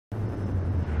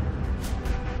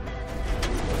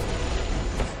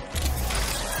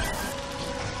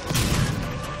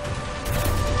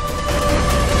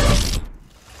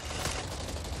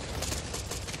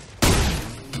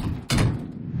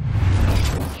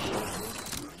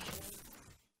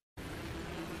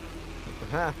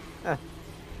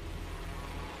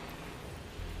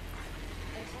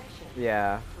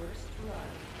Yeah.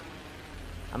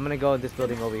 I'm gonna go in this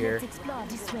building over here. Let's explore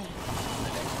this way.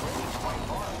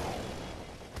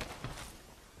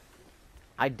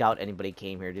 I doubt anybody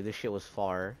came here, dude. This shit was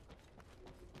far.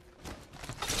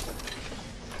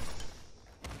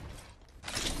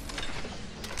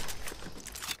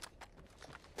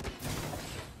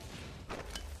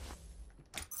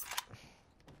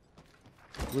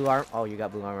 Blue arm. Oh, you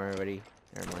got blue armor already.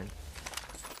 Never mind.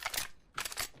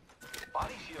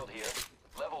 Body shield here.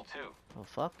 Level 2. Oh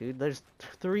fuck, dude. There's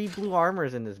 3 blue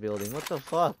armors in this building. What the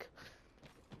fuck?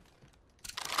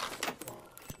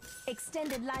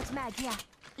 Extended light mag here.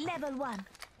 Level 1.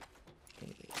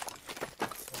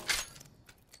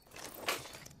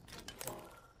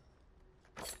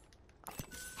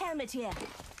 Helmet here.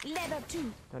 Level 2.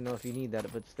 I don't know if you need that,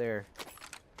 but it's there.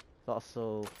 It's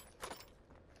also.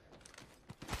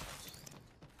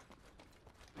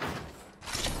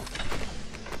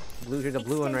 Blue, here's a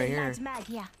blue one right here. Light mag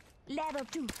here. Level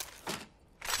 2.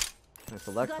 And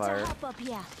select Got fire. a hop up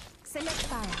here. Select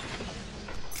fire.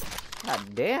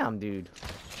 God damn, dude.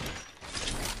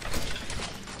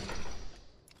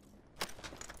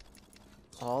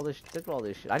 All this, look at all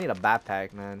this shit. I need a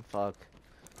backpack, man. Fuck.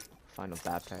 Find a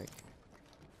backpack.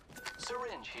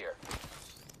 Syringe here.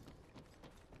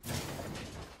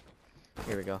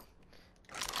 Here we go.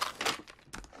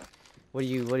 What are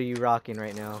you rocking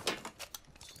right now?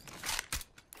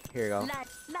 Here you go.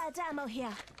 Light ammo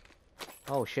here.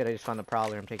 Oh shit, I just found a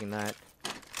prowler. I'm taking that.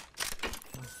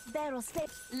 Barrel step.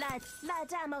 Light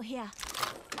ammo here.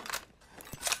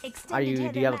 Do you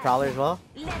have a mag prowler here. as well?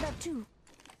 Level 2.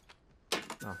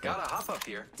 Okay. Gotta hop up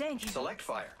here. Thank you. Select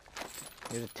fire.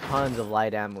 There's tons of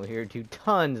light ammo here, dude.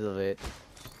 Tons of it.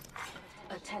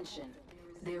 Attention.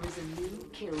 There is a new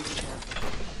kill leader.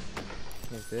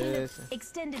 What's this?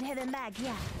 Extended heavy mag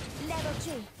here. Level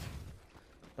 2.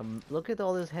 Look at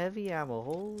all this heavy ammo.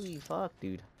 Holy fuck,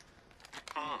 dude.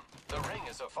 The ring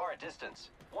is a far distance.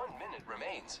 1 minute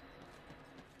remains.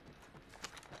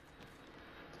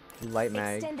 Light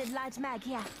mag. Extended light mag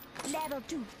here. Level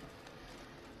 2.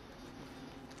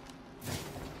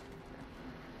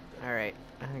 Alright,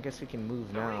 I guess we can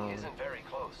move The now. ring isn't very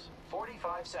close.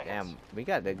 45 seconds. Damn, we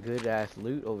got the good ass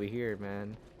loot over here,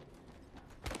 man.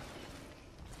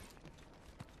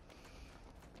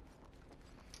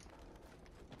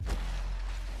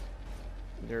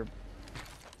 They're...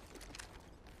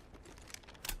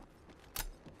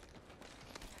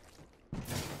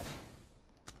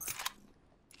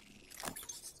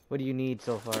 What do you need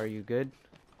so far? Are you good?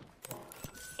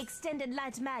 Extended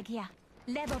light mag here.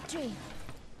 Level 3.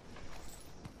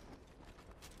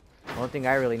 One thing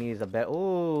I really need is a bed.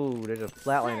 Oh, there's a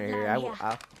flatliner here.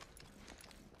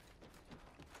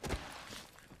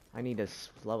 I need a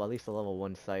level, at least a level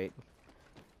 1 sight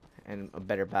and a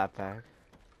better backpack.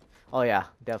 Oh yeah,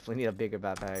 definitely need a bigger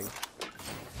backpack.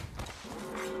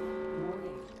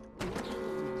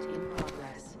 In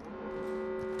progress.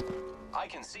 I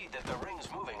can see that the ring's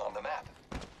moving on the map.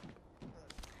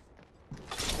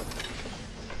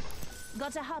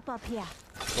 Got a hop up here.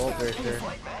 Gold burster.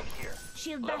 Light mag here.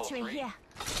 Shield Level battery 3. here.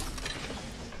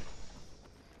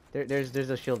 There's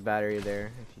a shield battery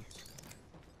there. If you...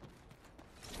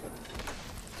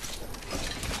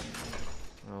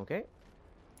 Okay.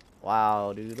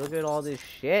 Wow, dude, look at all this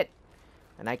shit,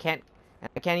 and I can't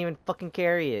even fucking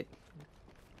carry it.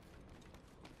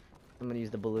 I'm gonna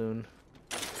use the balloon.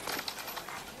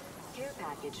 Care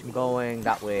package. I'm going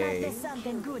that way, There's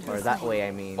something good or this that way. way.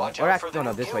 I mean, Watch or out actually, for the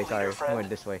no, new this way. kill Sorry, leader, I'm going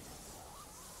friend. this way.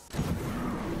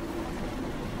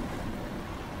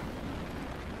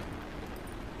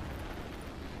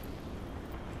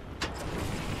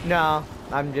 No,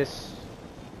 I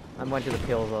went to the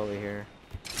pills over here.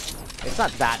 It's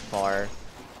not that far.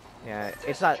 Yeah,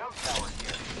 it's not. Jump tower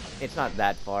here. It's not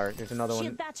that far. There's another Shield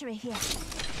one. battery here.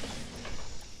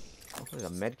 Oh, there's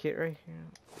a med kit right here.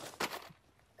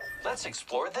 Let's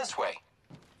explore this way.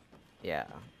 Yeah.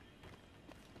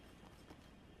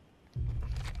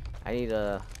 I need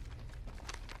a.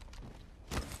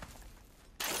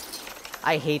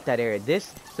 I hate that area.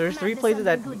 There's 3 places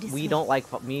that we don't like.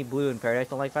 Me, Blue, and Paradise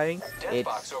don't like fighting. Death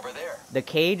box over there. The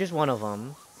cage is one of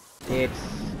them.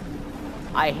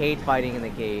 I hate fighting in the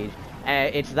cage.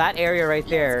 It's that area right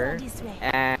there, this way.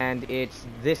 and it's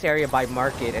this area by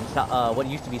Market and what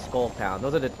used to be Skull Town.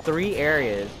 Those are the 3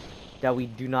 areas that we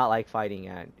do not like fighting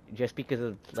at, just because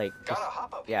of like. Gotta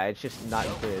hop up. Yeah, it's just not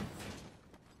good.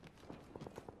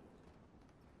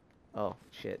 Oh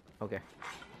shit. Okay.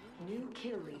 New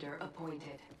kill leader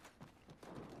appointed.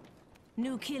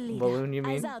 New kill leader. Balloon, you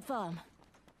mean? Eyes out for him.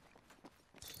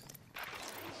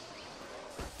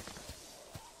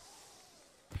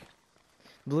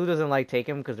 Blue doesn't like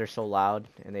taking them because they're so loud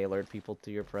and they alert people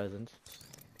to your presence.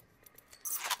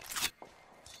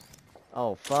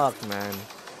 Oh fuck, man.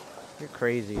 You're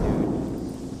crazy, dude.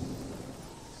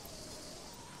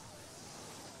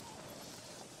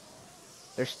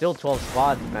 There's still 12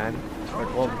 squads, man. Or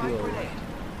 12 duos.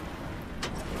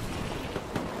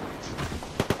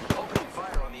 Opening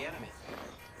fire on the enemy.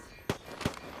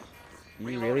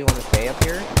 You really want to stay up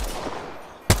here?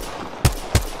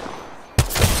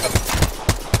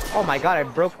 Oh my god, I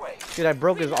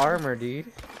broke his armor, dude.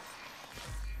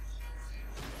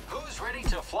 Who's ready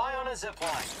to fly on a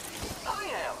zipline? I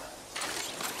am.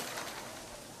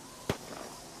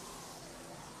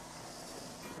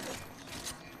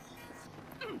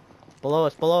 Below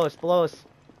us, below us, below us.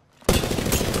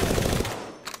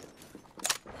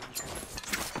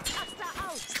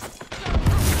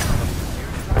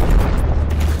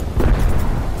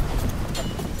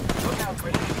 Look out,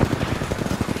 grenade.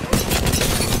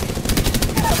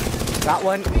 Got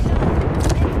one. Giving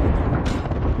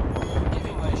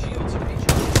my shields a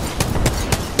recharge.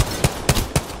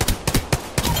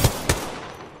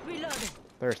 Reloading.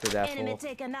 Thirsted that Enemy fool.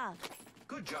 taken out.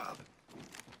 Good job.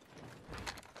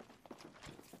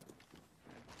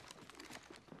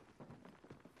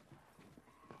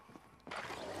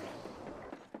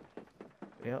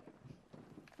 Yep.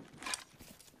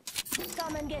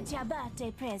 Come and get your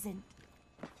birthday present.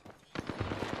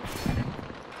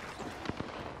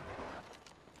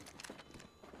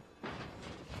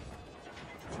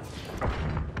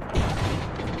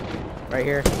 Right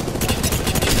here.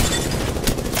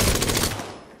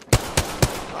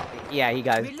 Oh, yeah, he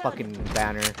got his fucking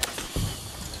banner. Opening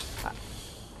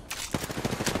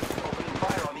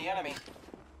fire on the enemy.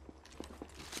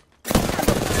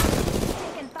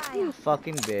 Taking fire. You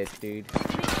fucking bitch, dude. I am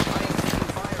taking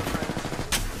fire,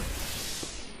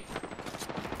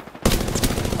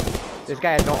 friends. This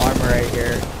guy has no armor right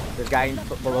here. This guy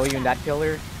below you in that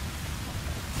pillar.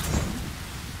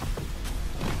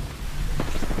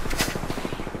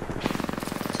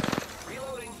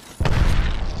 Reloading.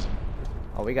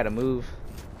 Oh, we gotta move.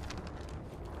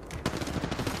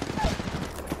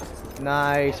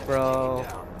 Nice, bro.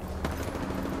 Down.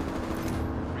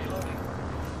 Reloading.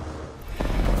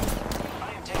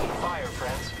 I am taking fire,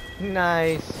 friends.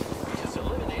 Nice. We just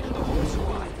eliminated the whole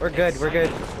squad. We're good, we're good.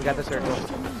 We got the circle. That was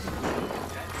a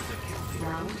kill leader.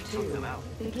 Round We took 2. them out.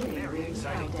 Beginning Very ring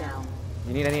exciting. countdown.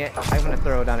 You need any? I'm gonna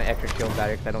throw down an extra shield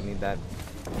battery because I don't need that.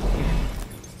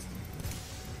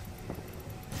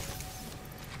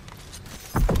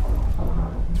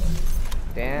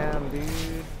 Damn,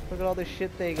 dude. Look at all the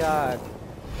shit they got.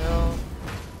 No.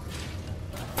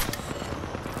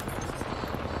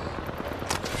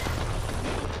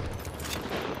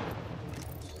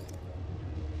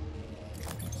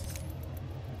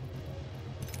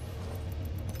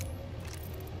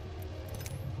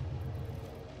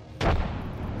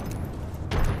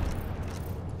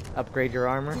 Upgrade your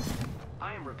armor.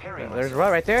 I am repairing There's myself.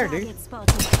 one right there, dude. Target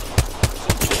spotted.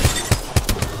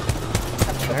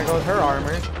 There goes her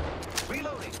armor.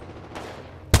 Reloading.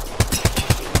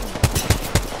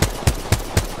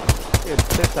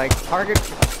 Dude, it's like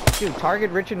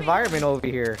target-rich environment over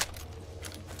here.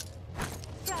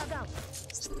 Frag out.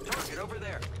 Target over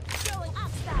there. Throwing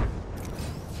up stuff.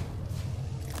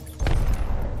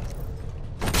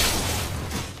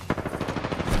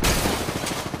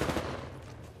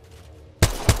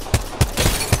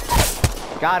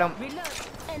 Got him. Reload.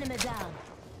 Enemy down.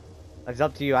 It's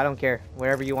up to you. I don't care.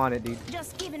 Wherever you want it, dude.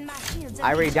 Just giving my shields a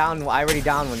I already recharge.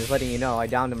 downed one. Just letting you know. I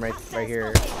downed him right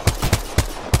here.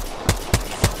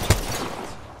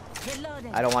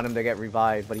 Reloading. I don't want him to get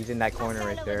revived, but he's in that corner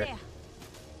right Hostile over there.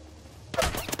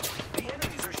 The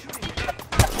enemies are shooting at me.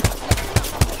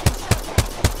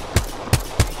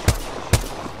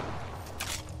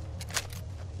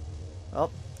 Oh.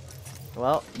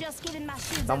 Well, Just giving my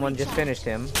shields a someone just recharge. finished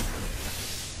him.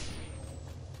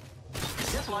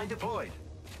 Zipline deployed.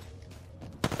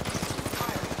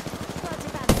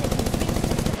 45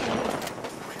 seconds.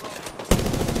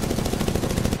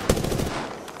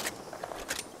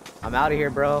 I'm out of here,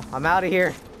 bro. I'm out of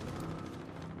here.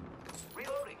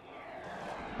 Reloading.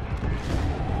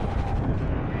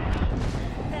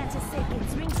 30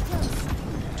 seconds. Rings close.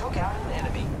 Took out an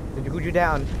enemy. Who'd you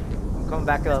down? I'm coming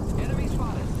back up. Enemy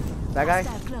spotted. That guy?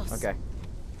 Hostile close. Okay.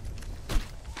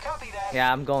 Copy that.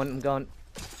 Yeah, I'm going.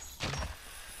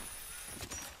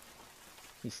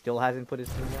 He still hasn't put his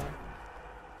team down.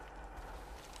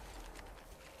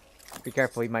 Be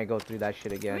careful, he might go through that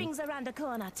shit again. Rings around the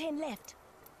corner. 10 left.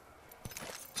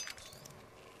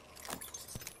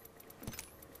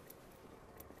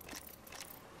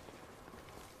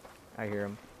 I hear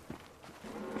him.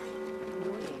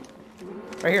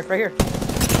 Right here, right here. Fire.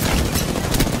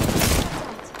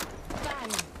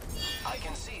 I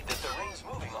can see that the ring's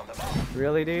moving on the map.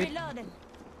 Really, dude? Reloading.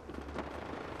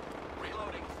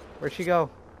 Reloading. Where'd she go?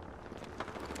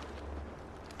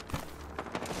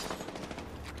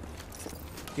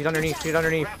 She's underneath, she's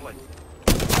underneath. Grappling.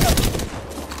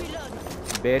 Reloading.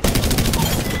 Bitch.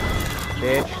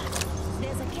 Bitch.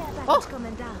 There's a care package Oh.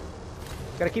 coming down.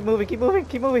 Gotta keep moving, keep moving,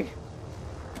 keep moving.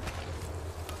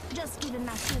 Just giving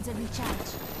my shields a recharge.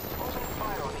 Opening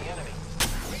fire on the enemy.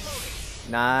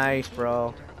 Reloading. Nice,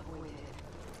 bro.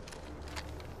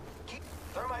 Keep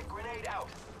thermite grenade out.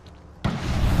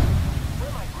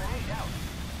 Thermite grenade out.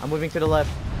 I'm moving to the left.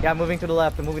 Yeah, I'm moving to the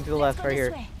left. I'm moving to the Let's left, go right this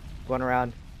here. way. Going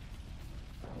around.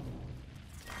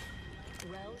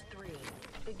 Round 3.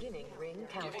 Beginning ring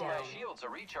Giving countdown. my shields a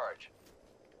recharge.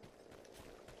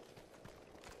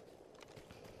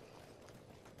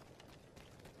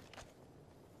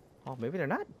 Oh, maybe they're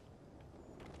not.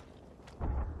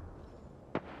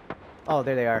 Oh,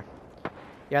 there they are.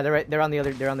 Yeah, they're right. They're on the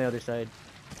other. They're on the other side.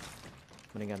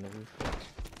 I'm gonna get on the roof.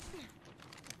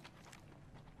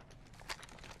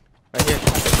 Right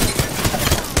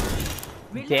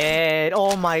here. Dead.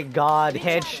 Oh my God.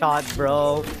 Headshot,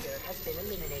 bro. Leader has been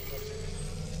eliminated.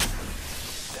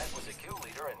 That was a kill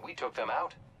leader and we took them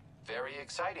out. Very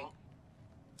exciting.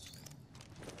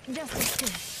 Just as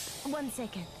good. 1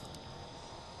 second.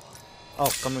 Oh,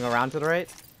 coming around to the right.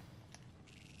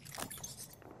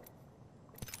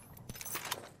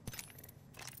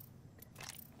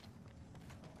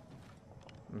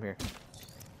 I'm here.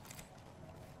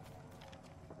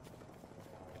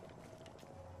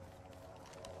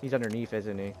 He's underneath,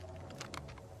 isn't he?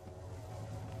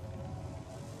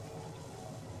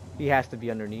 He has to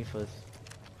be underneath us.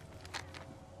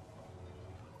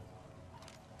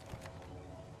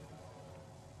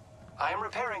 I am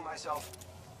repairing myself.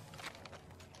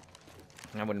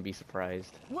 I wouldn't be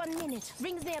surprised. 1 minute.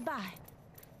 Rings nearby.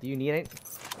 Do you need it?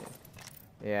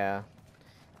 Yeah.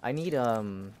 I need,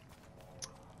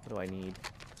 what do I need?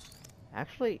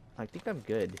 Actually, I think I'm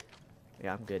good.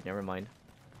 Yeah, I'm good. Never mind.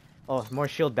 Oh, more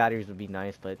shield batteries would be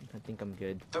nice, but I think I'm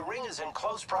good. The ring is in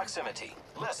close proximity.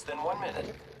 Less than 1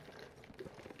 minute.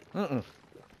 Mm-mm.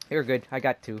 You're good. I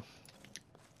got 2.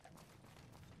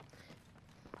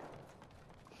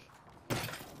 Oh,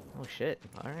 shit.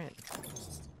 Alright.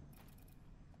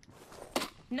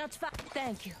 Not far.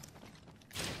 Thank you.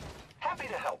 Happy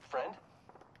to help, friend.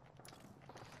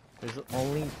 There's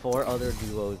only 4 other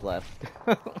duos left.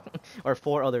 Or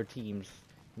 4 other teams.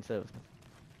 Instead of...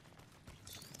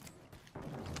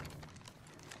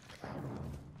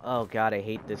 Oh god, I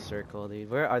hate this circle, dude.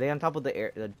 Where are they on top of the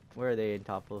air? Where are they on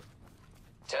top of?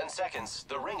 10 seconds.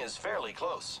 The ring is fairly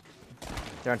close.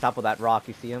 They're on top of that rock.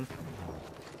 You see them?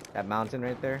 That mountain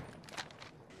right there?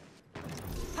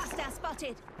 Hostile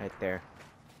spotted. Right there.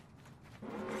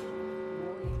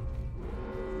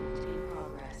 In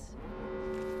progress.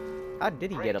 How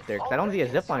did he get up there? Because I don't see a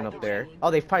zipline up there.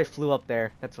 Oh, they probably flew up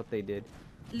there. That's what they did.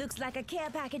 Looks like a care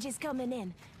package is coming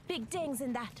in. Big things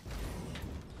in that.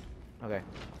 Okay.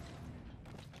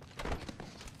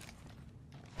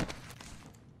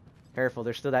 Careful,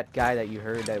 there's still that guy that you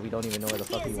heard that we don't even know where the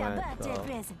fuck he Here's your went. birthday So.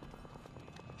 present.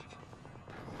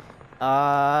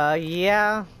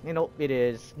 Yeah, you know, it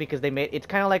is. Because they made, it's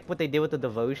kind of like what they did with the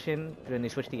Devotion when they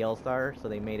switched the L-Star, so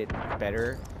they made it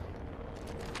better.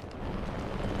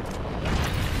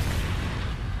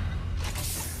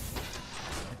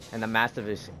 And the Mastiff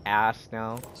is ass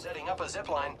now. Setting up a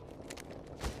zipline.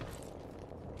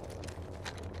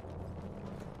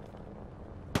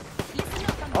 Listen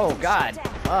up, I'm Oh getting god, shot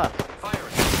at. fuck.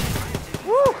 Firing.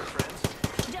 Woo! Friends.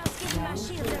 Just giving my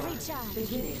shield a recharge.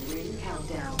 Beginning ring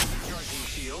countdown. Charging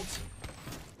shields.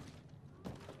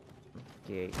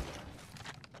 Okay.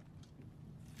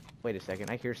 Wait a second,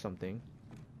 I hear something.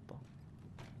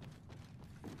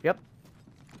 Yep.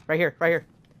 Right here, right here.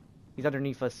 He's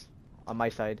underneath us. On my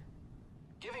side.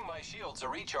 Giving my shields a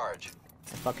recharge.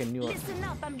 I fucking knew it. Listen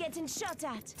up, I'm getting shot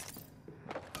at.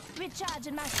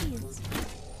 Recharging my shields.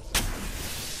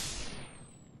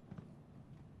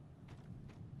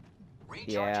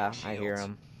 Recharging Yeah, shields. I hear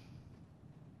him.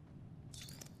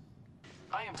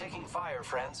 I am taking fire,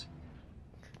 friends.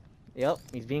 Yep,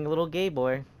 he's being a little gay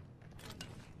boy.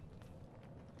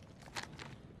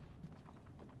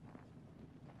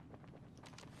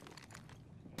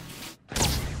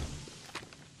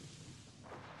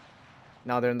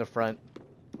 Now they're in the front.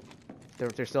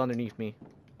 They're still underneath me.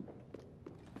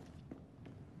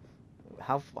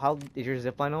 How is your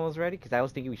zipline almost ready? Because I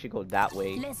was thinking we should go that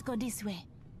way. Let's go this way.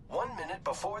 1 minute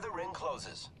before the ring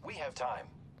closes. We have time.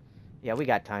 Yeah, we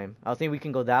got time. I was thinking we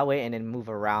can go that way and then move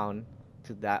around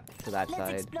to that Let's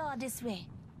side. explore this way.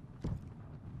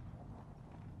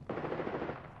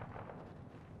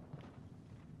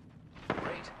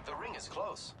 Great, the ring is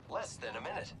close. Less than a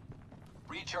minute.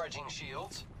 Recharging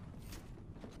shields.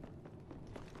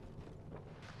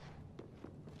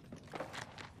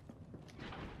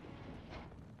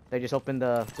 They just opened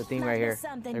the thing Might right be here.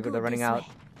 something They're good running this out. way.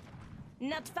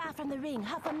 Not far from the ring.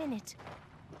 Half a minute.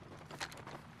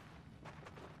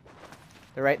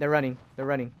 They're running. They're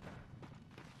running.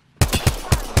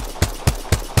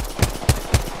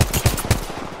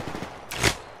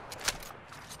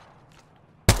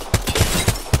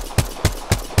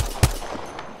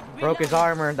 Broke his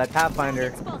armor, that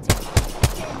Pathfinder. Target spotted. 10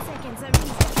 seconds. The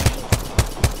ring's just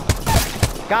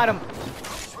ahead. Got him!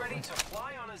 Who's ready to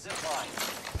fly on a zip line?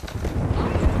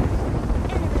 Enemy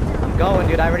down. I'm going,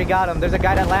 dude. I already got him. There's a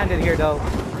guy that landed here, though.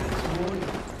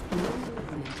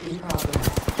 In progress.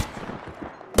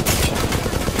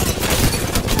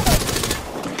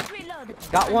 Reload.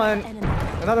 Got one. Enemy.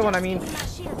 Another one, I mean. Giving my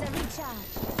shields a recharge.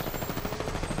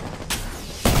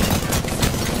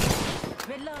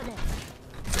 Reloaded.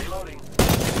 Reloading.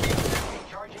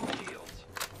 Recharging shields.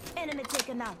 Enemy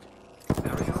taken out.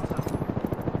 Very awesome.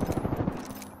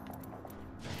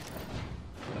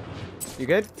 You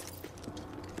good?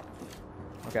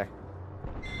 Okay.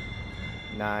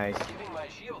 Nice. Giving my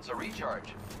shields a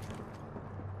recharge.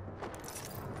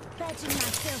 Patching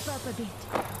myself up a bit.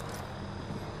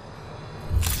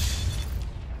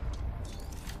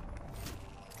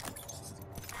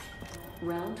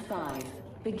 Round 5.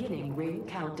 Beginning ring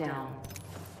countdown.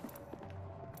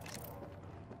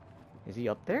 Is he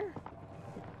up there?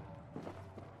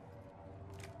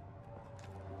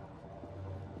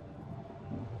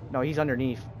 No, he's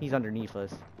underneath. He's underneath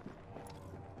us.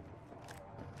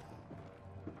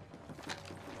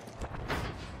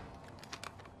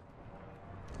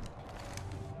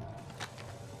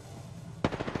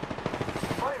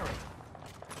 Firing.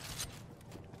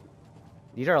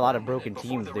 These are a lot of broken Before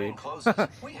teams, the ring dude. closes,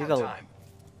 we have time.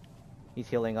 He's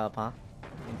healing up, huh?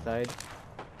 Inside.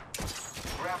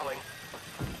 Grappling.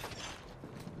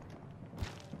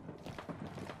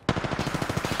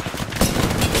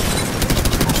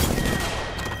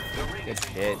 The ring Good is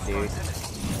in shit, close dude.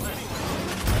 proximity. Ready.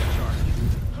 Recharge.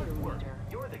 Good work.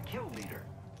 You're the kill leader.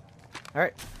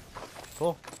 Alright.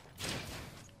 Cool.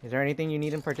 Is there anything you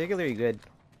need in particular? You good?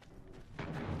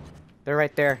 They're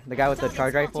right there. The guy with the Target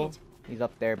charge spotted. rifle. He's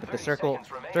up there, but the 30 circle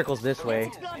seconds remain. circle's this The way. ring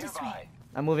is Explore this nearby. way.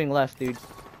 I'm moving left, dude.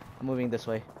 I'm moving this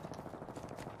way.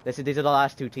 These are the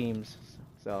last two teams.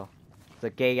 So it's a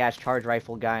gay ass charge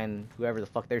rifle guy and whoever the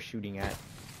fuck they're shooting at.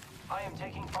 I am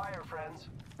taking fire, friends.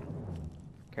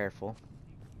 Careful.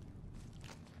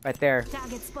 Right there.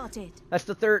 Target spotted. That's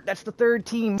the third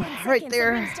team. 10 Right seconds. The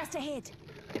there. ring's just ahead.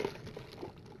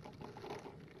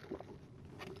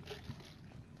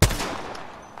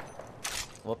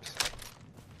 Whoops.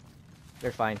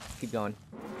 They're fine. Keep going.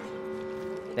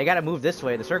 They gotta move this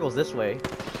way. The circle's this way.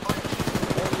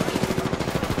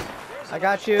 I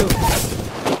got you.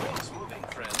 Ring's moving,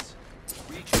 friends.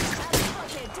 Reach. Target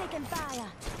spotted. Taking fire.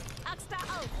 Oxstar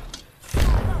out. Go.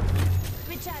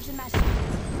 Recharging my shields.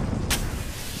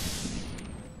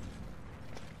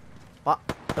 Ah,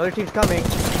 the other team's coming. The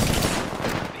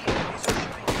enemies are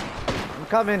shooting. I'm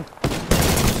coming.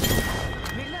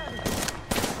 Reloaded.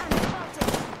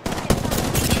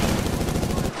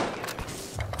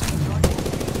 I'm spotted.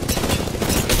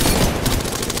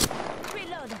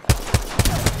 Reloaded.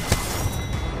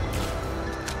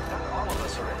 Not all of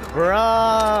us are in the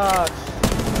Bruh!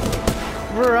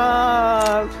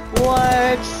 Bruh!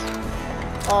 What?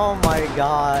 Oh my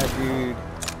god, dude.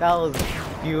 That was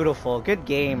beautiful. Good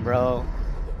game, bro.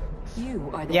 You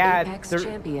are the Yeah, Apex they're-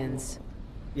 champions.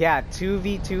 Yeah,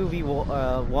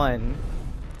 2v1.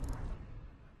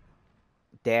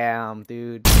 Damn,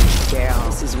 dude. Damn.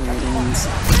 This is where it ends.